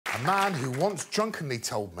A man who once drunkenly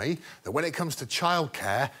told me that when it comes to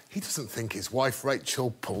childcare, he doesn't think his wife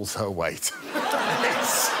Rachel pulls her weight.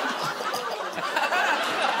 It's...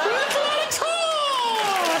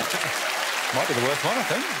 Might be the worst one, I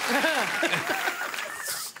think.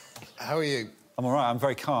 How are you? I'm all right. I'm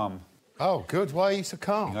very calm. Oh, good. Why are you so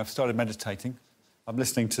calm? I've started meditating. I'm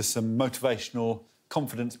listening to some motivational,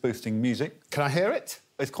 confidence-boosting music. Can I hear it?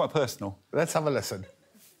 It's quite personal. Let's have a listen.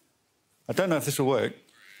 I don't know if this will work.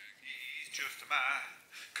 He's just a man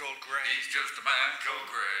called Greg. He's just a man called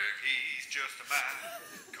Greg. He's just a man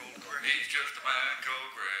called Greg. He's just a man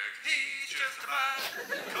called Greg. He's just a man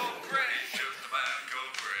called Greg. He's just a man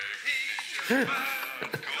called Greg. He's just a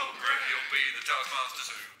man called Greg. He'll be the Taskmaster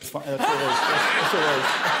soon. It's fine. That's all right.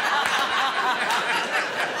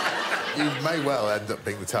 You may well end up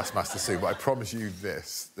being the Taskmaster soon, but I promise you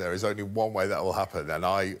this, there is only one way that will happen, and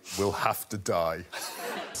I will have to die.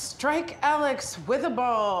 Strike Alex with a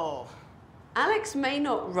ball. Alex may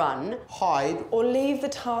not run, hide, or leave the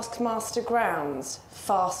Taskmaster grounds.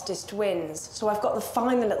 Fastest wins. So I've got to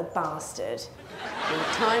find the little bastard. your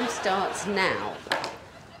time starts now.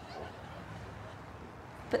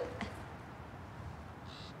 But...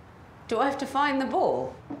 do I have to find the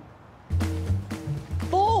ball?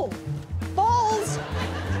 Ball! Balls!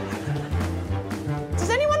 Does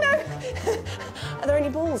anyone know? Are there any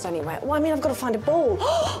balls anywhere? Well, I mean, I've got to find a ball.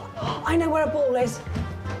 I know where a ball is.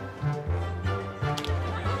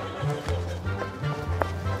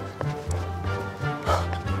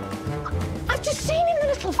 I've just seen him, the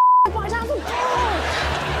little bite out of the ball.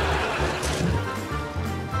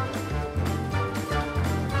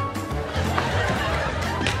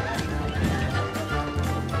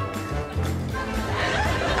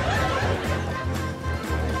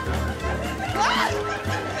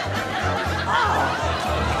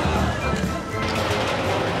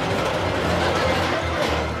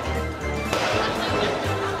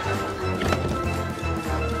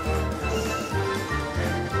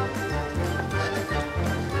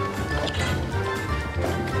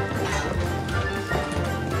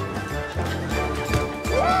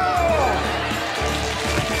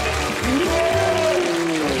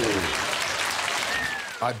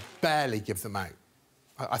 I barely give them out.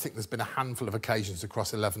 I think there's been a handful of occasions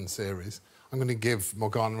across 11 series. I'm going to give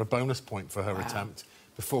Morgana a bonus point for her attempt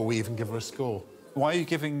before we even give her a score. Why are you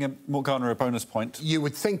giving Morgana a bonus point? You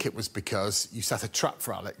would think it was because you set a trap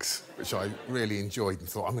for Alex, which I really enjoyed and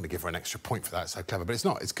thought, I'm going to give her an extra point for that, it's so clever. But it's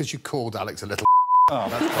not. It's because you called Alex a little Oh,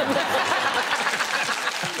 that's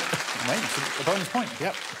Mate, it's a bonus point.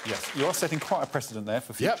 Yep. Yes, you are setting quite a precedent there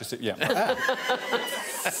for future... Yep. Yeah.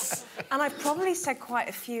 And I've probably said quite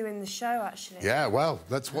a few in the show, actually. Yeah, well,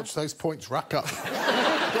 let's watch those points rack up.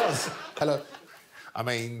 Hello. I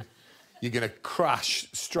mean, you're going to crash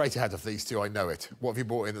straight ahead of these two, I know it. What have you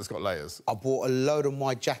brought in that's got layers? I bought a load of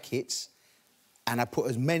my jackets and I put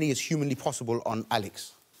as many as humanly possible on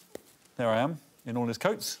Alex. There I am, in all his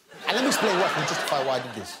coats. And let me explain why I can justify why I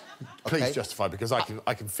did this. Please Okay? justify, because I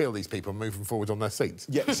can feel these people moving forward on their seats.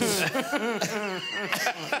 Yes.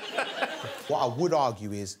 What I would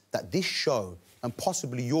argue is that this show, and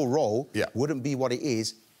possibly your role, wouldn't be what it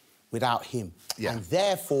is without him. Yeah. And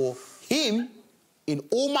therefore, him, in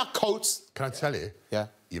all my coats... Can I tell you? Yeah?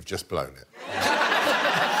 You've just blown it.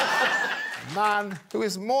 Man who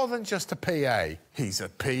is more than just a PA. He's a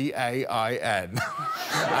PAIN.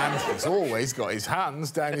 And he's always got his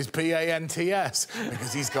hands down his PANTS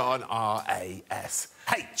because he's got an RASH.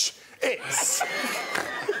 It's...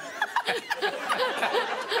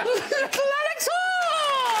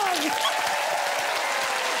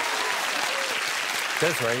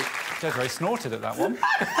 Desiree snorted at that one.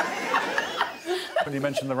 When you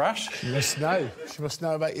mentioned the rash. She must know. She must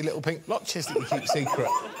know about your little pink blotches that you keep secret.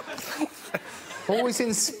 Always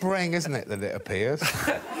in spring, isn't it, that it appears?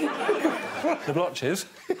 The blotches?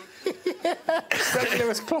 Regular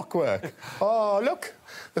as clockwork. Oh, look,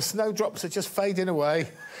 the snowdrops are just fading away.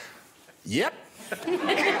 Yep.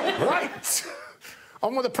 Right.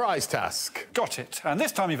 On with the prize task. Got it. And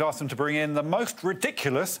this time you've asked them to bring in the most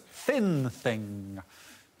ridiculous thin thing.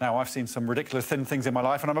 Now, I've seen some ridiculous thin things in my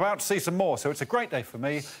life, and I'm about to see some more, so it's a great day for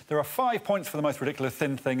me. There are 5 points for the most ridiculous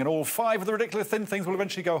thin thing, and all 5 of the ridiculous thin things will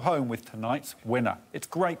eventually go home with tonight's winner. It's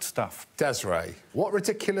great stuff. Desiree, what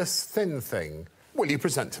ridiculous thin thing will you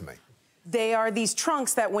present to me? They are these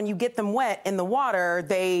trunks that when you get them wet in the water,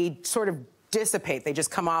 they sort of dissipate. They just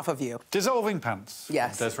come off of you. Dissolving pants.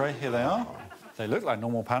 Yes. Desiree, here they are. They look like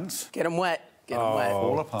normal pants. Get them wet. Get them wet.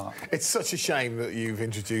 Fall apart. It's such a shame that you've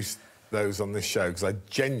introduced those on this show, because I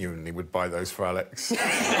genuinely would buy those for Alex.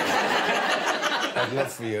 I'd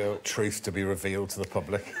love for your truth to be revealed to the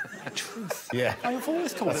public. Truth? Yeah. I've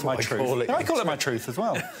always called That's it my what I truth. call it. I call it my truth as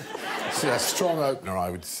well. It's a strong opener, I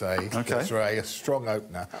would say. OK. That's right, a strong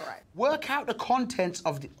opener. All right. Work out the contents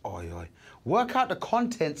of the... Work out the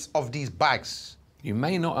contents of these bags. You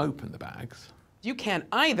may not open the bags. You can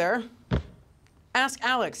either ask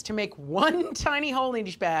Alex to make one tiny hole in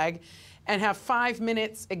each bag and have 5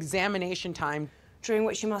 minutes examination time. During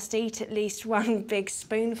which you must eat at least one big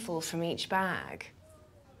spoonful from each bag.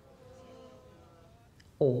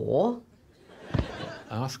 Or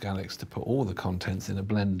Ask Alex to put all the contents in a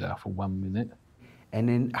blender for 1 minute. And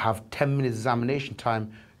then have 10 minutes examination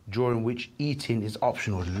time, during which eating is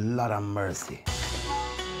optional. Lot of mercy.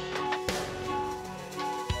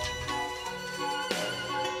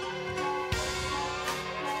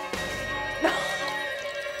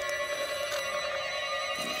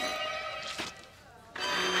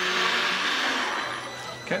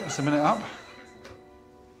 OK, that's a minute up.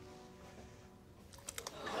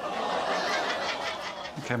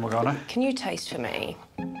 OK, Morgana. Can you taste for me?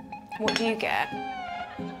 What do you get?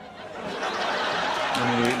 Let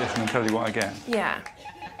me eat this and tell you what I get. Yeah.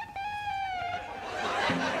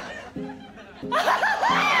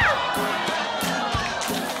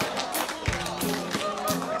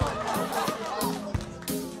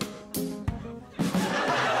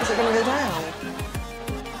 Is it going to go down?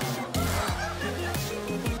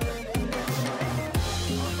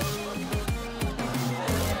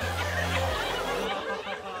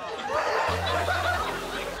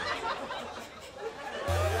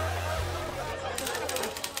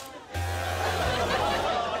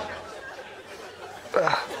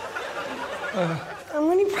 I'm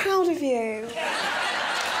really proud of you.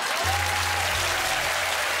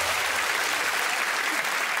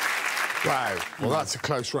 Wow. Well, that's a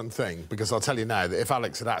close-run thing, because I'll tell you now that if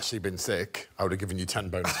Alex had actually been sick, I would have given you 10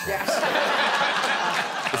 bonus points.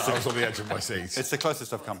 I was on the edge of my seat. It's the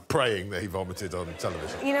closest I've come. Praying that he vomited on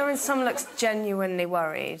television. You know when someone looks genuinely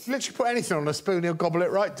worried? Literally put anything on a spoon, he'll gobble it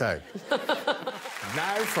right down.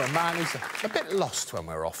 Now for a man who's a bit lost when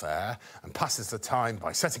we're off air and passes the time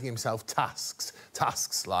by setting himself tasks.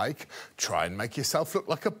 Tasks like try and make yourself look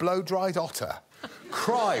like a blow-dried otter.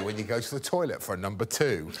 Cry when you go to the toilet for a number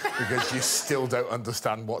 2 because you still don't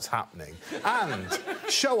understand what's happening. And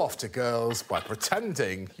show off to girls by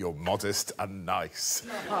pretending you're modest and nice.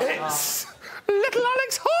 It's little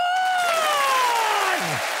Alex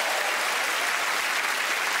Horne!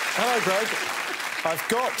 Hello, Greg. I've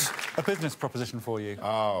got a business proposition for you.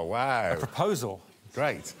 Oh, wow. A proposal.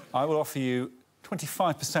 Great. I will offer you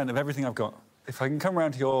 25% of everything I've got. If I can come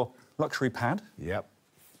round to your luxury pad. Yep.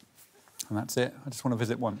 And that's it. I just want to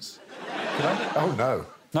visit once. Could I? Oh, no.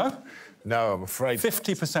 No? No, I'm afraid...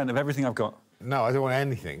 50% of everything I've got. No, I don't want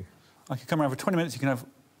anything. I could come around for 20 minutes, you can have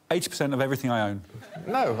 80% of everything I own.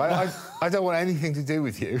 No, I don't want anything to do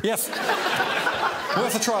with you. Yes.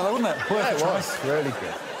 Worth a try, though, wasn't it? Worth a try. It was really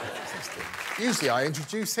good. Usually I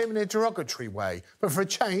introduce him in a derogatory way, but for a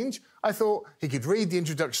change, I thought he could read the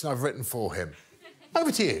introduction I've written for him.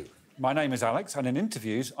 Over to you. My name is Alex, and in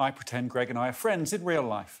interviews, I pretend Greg and I are friends in real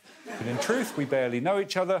life. But in truth, we barely know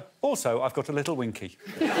each other. Also, I've got a little winky.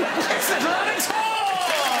 It's little Alex Horne!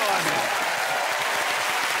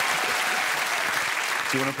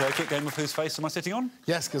 Do you want to play a quick game of Whose Face Am I Sitting On?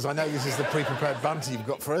 Yes, because I know this is the pre-prepared banter you've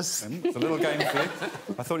got for us. It's a little game for you.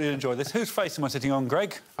 I thought you'd enjoy this. Whose face am I sitting on,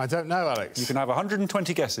 Greg? I don't know, Alex. You can have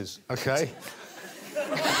 120 guesses. OK.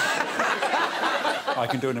 I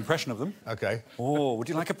can do an impression of them. OK. Oh, would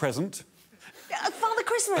you like a present? Father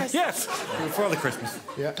Christmas! Yes! Father Christmas.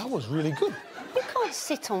 Yeah. That was really good. You can't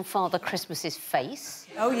sit on Father Christmas's face.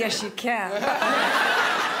 Oh, yes, you can.